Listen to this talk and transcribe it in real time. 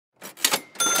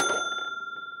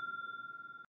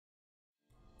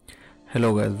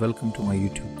Hello guys, welcome to my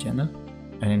YouTube channel,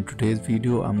 and in today's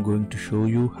video I'm going to show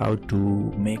you how to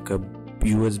make a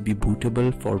USB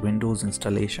bootable for Windows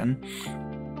installation.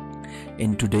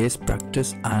 In today's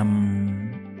practice I'm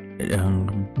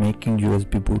making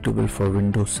USB bootable for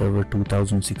Windows Server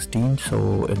 2016.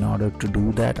 So in order to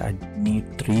do that I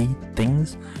need three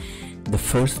things. The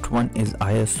first one is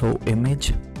ISO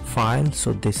image file.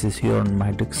 So this is here on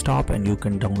my desktop and you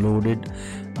can download it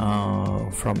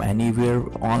from anywhere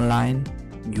online.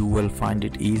 You will find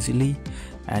it easily,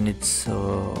 and it's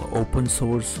open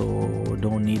source, so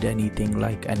don't need anything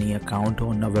like any account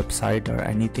on a website or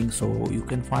anything, so you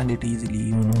can find it easily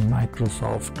even on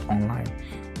Microsoft online.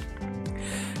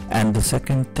 And the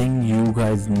second thing you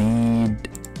guys need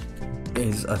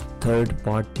is a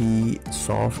third-party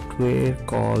software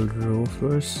called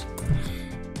Rufus,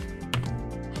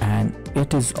 and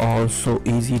it is also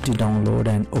easy to download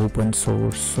and open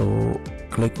source. So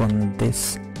click on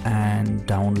this and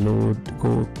download.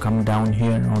 Come down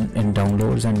here in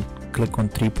downloads and click on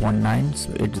 3.9.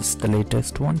 so it is the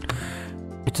latest one.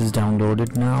 It is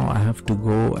downloaded now. I have to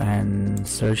go and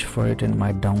search for it in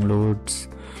my downloads.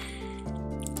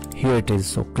 Here it is,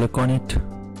 so click on it.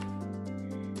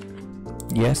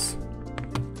 Yes,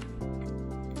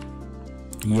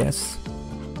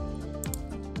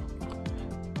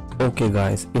 okay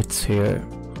guys, it's here.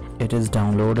 It is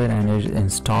downloaded and it is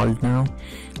installed now.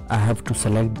 I have to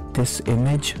select this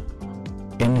image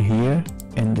in here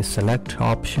in the select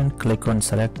option. Click on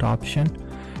select option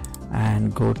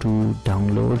and go to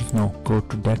downloads. No, go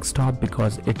to desktop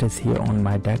because it is here on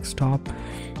my desktop.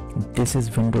 This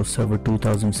is Windows Server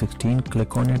 2016.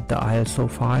 Click on it, the ISO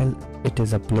file. It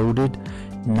is uploaded.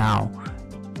 Now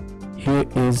here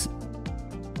is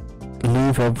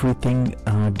leave everything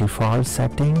default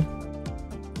setting,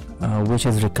 which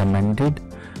is recommended,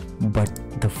 but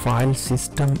the file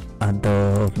system,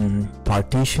 the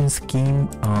partition scheme,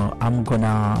 I'm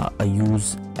gonna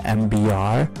use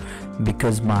MBR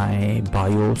because my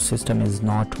BIOS system is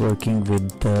not working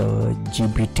with the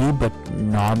GPT, but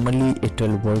normally it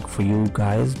will work for you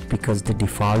guys because the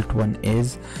default one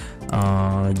is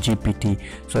GPT.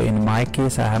 So in my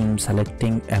case I am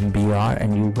selecting MBR,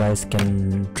 and you guys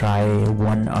can try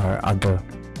one or other.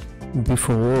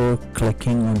 Before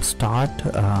clicking on start,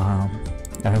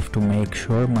 I have to make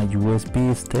sure my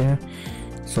USB is there.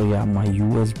 So yeah, my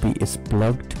USB is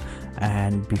plugged,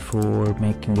 and before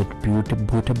making it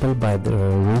bootable by the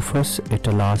Rufus, it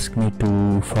will ask me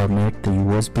to format the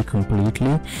USB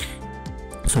completely.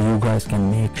 So you guys can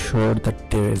make sure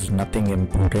that there is nothing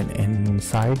important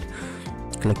inside.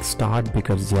 Click start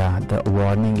because yeah, the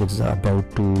warning is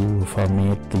about to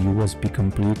format the USB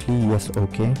completely. Yes,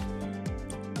 okay.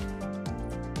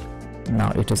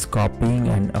 Now it is copying,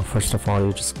 and first of all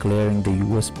it is clearing the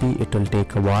USB. It will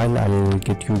take a while. I will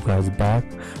get you guys back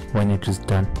when it is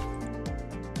done.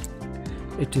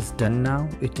 It is done now.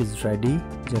 It is ready.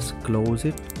 Just close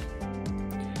it.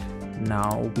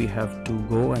 Now we have to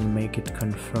go and make it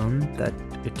confirm that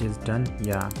it is done.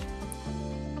 Yeah,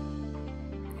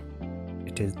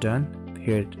 it is done.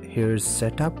 Here's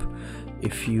setup.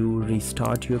 If you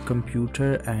restart your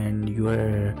computer and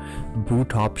your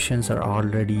boot options are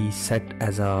already set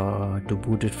as to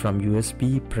boot it from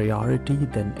USB priority,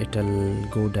 then it'll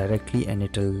go directly and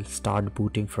it'll start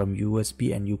booting from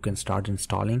USB and you can start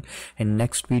installing. In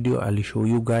next video I'll show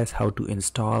you guys how to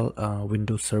install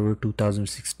Windows Server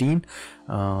 2016.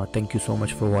 Thank you so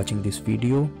much for watching this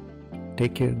video.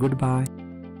 Take care. Goodbye.